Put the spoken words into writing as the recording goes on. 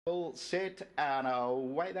All set and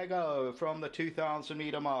away they go from the 2,000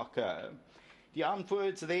 meter marker. The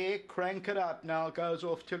onwards there, crank it up now, goes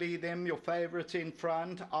off to lead them. Your favourites in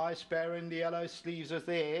front, Ice Baron, the yellow sleeves is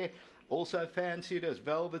there. Also fancied as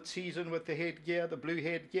Velvet Season with the headgear, the blue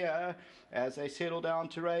headgear, as they settle down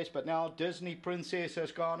to race. But now Disney Princess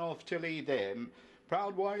has gone off to lead them.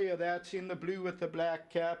 Proud Warrior, that's in the blue with the black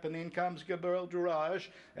cap, and then comes Gabriel Durage.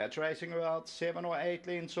 That's racing about 7 or 8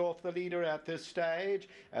 lengths off the leader at this stage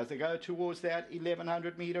as they go towards that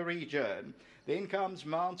 1100 meter region. Then comes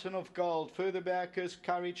Mountain of Gold. Further back is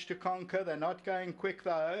Courage to Conquer. They're not going quick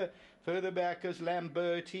though. Further back is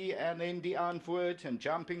Lamberti and then De Antwoord and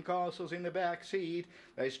Jumping Castles in the back seat.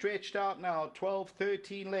 They stretched out now 12,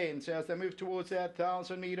 13 lengths as they move towards that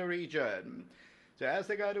 1000 meter region. So as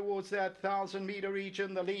they go towards that 1000 meter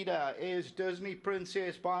region, the leader is Disney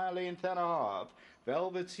Princess by a length and a half.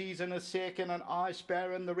 Velvet Season is second and Ice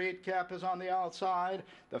Baron, the red cap, is on the outside.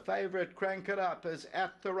 The favourite, Crank It Up, is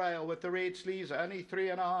at the rail with the red sleeves, only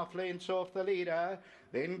 3.5 lengths off the leader.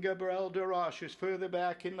 Then Gabriel Durache is further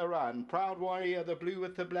back in the run. Proud Warrior, the blue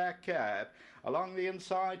with the black cap. Along the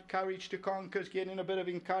inside, Courage to Conquer is getting a bit of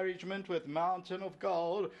encouragement with Mountain of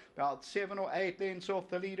Gold, about 7 or 8 lengths off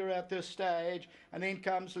the leader at this stage. And then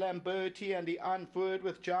comes Lamberti and De Antwoord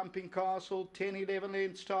with Jumping Castle, 10, 11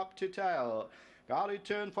 lengths top to tail. Got to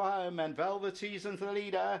turn for home, and Velvet Season's the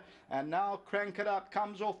leader. And now Crank It Up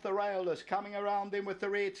comes off the rail, is coming around them with the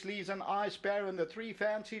red sleeves and Ice Baron, the three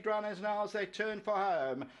fancied runners now as they turn for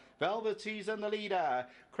home. Velvet Season the leader,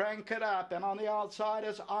 Crank It Up, and on the outside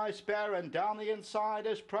is Ice Baron. Down the inside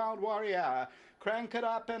is Proud Warrior. Crank It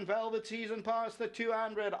Up and Velvet Season past the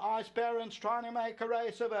 200. Ice Baron's trying to make a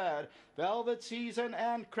race of it. Velvet Season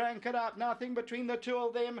and Crank It Up, nothing between the two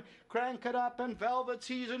of them. Crank It Up and Velvet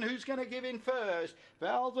Season, who's going to give in first?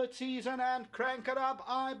 Velvet Season and Crank It Up,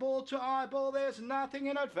 eyeball to eyeball, there's nothing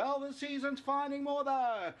in it. Velvet Season's finding more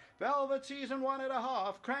though. Velvet Season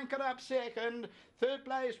 1.5, Crank It Up second. Third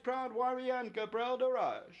place, Proud Warrior and Gabriel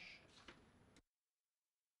Durache.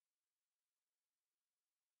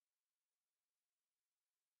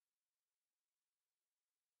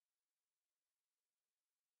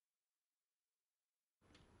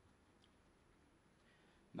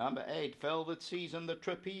 Number 8, Velvet Season, the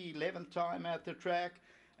Trippy, 11th time at the track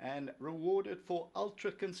and rewarded for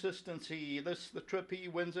ultra consistency. This, the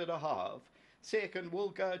Trippy, wins at a half. Second will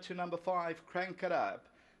go to number 5, Crank It Up.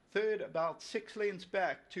 Third, about 6 lengths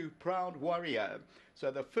back to Proud Warrior. So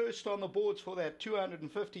the first on the boards for that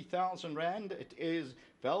 250,000 Rand, it is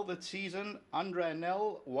Velvet Season, Andre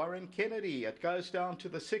Nell, Warren Kennedy. It goes down to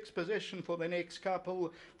the 6th position for the next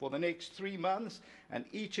couple, for the next 3 months. And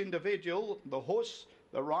each individual, the horse,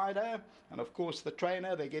 the rider, and of course the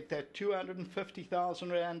trainer, they get that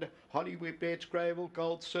 250,000 Rand Hollywood Bets Greyville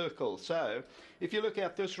Gold Circle. So if you look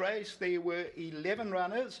at this race, there were 11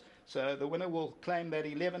 runners. So the winner will claim that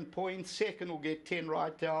 11 points. Second will get 10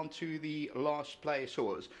 right down to the last place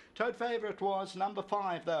horse. Tote favourite was number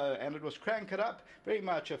 5 though, and it was Crank It Up. Very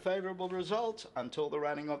much a favourable result until the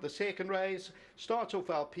running of the second race. Starts off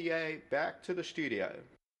our PA, back to the studio.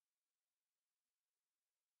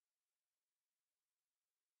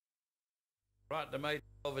 Right, the mate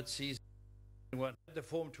Velvet Season one. The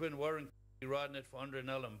form twin Warren riding it for Andre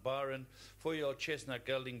Nell and Byron, 4-year-old Chestnut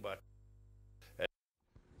Gelding Butt.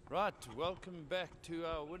 Right, welcome back to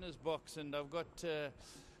our winner's box, and I've got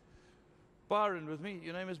Byron with me.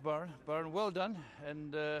 Your name is Byron. Byron, well done,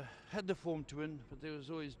 and had the form to win, but there was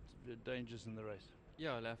always dangers in the race.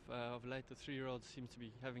 Yeah, of late the 3-year-old seems to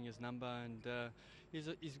be having his number, and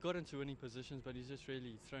he's got into winning positions, but he's just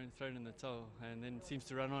really thrown in the towel, and then seems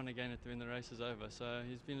to run on again when the race is over. So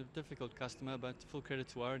he's been a difficult customer, but full credit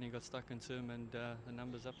to Warren, he got stuck into him, and the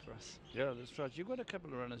number's up for us. Yeah, that's right. You've got a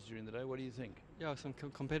couple of runners during the day. What do you think? Yeah, some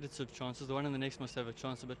competitive chances. The one in the next must have a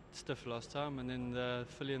chance, a bit stiff last time, and then the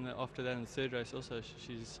filly after that in the third race also,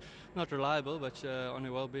 she's not reliable, but on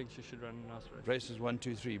her well-being she should run a nice race. Races 1,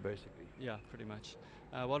 2, 3 basically. Yeah, pretty much.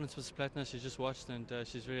 Walden's was Platinum, she's just watched, and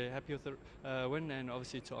she's very happy with the win, and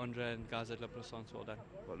obviously to Andre and guys at La Plaisance, well done.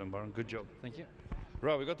 Well done, Warren, good job. Thank you.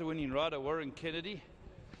 Right, we got the winning rider, Warren Kennedy.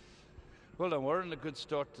 Well done, Warren, a good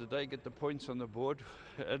start today, get the points on the board.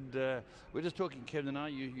 And we're just talking, Kevin and I,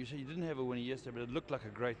 you said you didn't have a winner yesterday, but it looked like a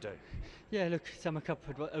great day. Yeah, look, Summer Cup,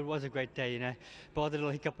 it was a great day, you know. Bar the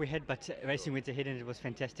little hiccup we had, but racing went ahead and it was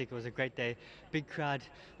fantastic. It was a great day. Big crowd,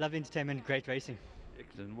 love entertainment, great racing.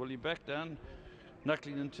 Excellent. Well, you're back down,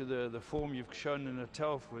 knuckling into the form you've shown in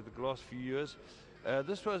Natal for the last few years.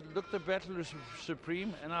 This looked the battle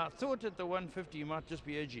supreme, and I thought at the 150 you might just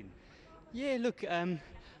be edging. Yeah, look,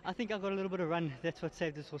 I think I've got a little bit of run. That's what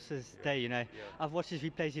saved this horse's day, you know. I've watched his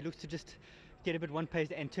replays. He looks to just get a bit one pace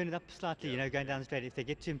and turn it up slightly, you know, going down the straight if they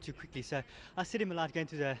get to him too quickly. So I set him alight going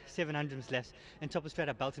through the 700s left, and top of straight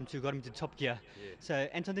I belted him got him to top gear. So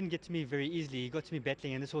Anton didn't get to me very easily. He got to me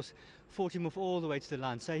battling, and this horse fought him off all the way to the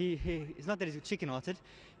line. So it's not that he's chicken-hearted.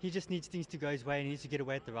 He just needs things to go his way, and he needs to get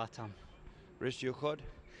away at the right time. Rest of your card?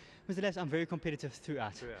 Mr. Lass, I'm very competitive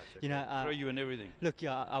throughout. Okay. You know, Throw you in everything. Look,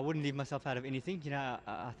 yeah, I wouldn't leave myself out of anything. You know,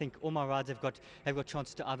 I think all my rides have got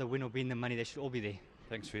chances to either win or win the money. They should all be there.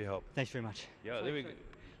 Thanks for your help. Thanks very much. Yeah, there we go.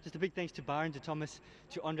 Just a big thanks to Byron, to Thomas,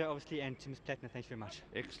 to Andre, obviously, and to Miss Plattner. Thanks very much.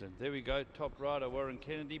 Excellent. There we go. Top rider Warren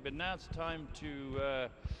Kennedy. But now it's time to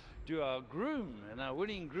do our groom and our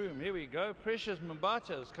winning groom. Here we go. Precious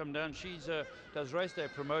Mbata has come down. She's does race day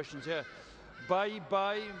promotions here. Bye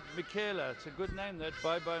Michaela. It's a good name, that.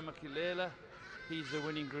 Bye Michaela. He's the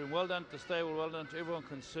winning groom. Well done to the stable. Well done to everyone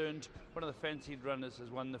concerned. One of the fancied runners has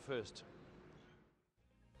won the first.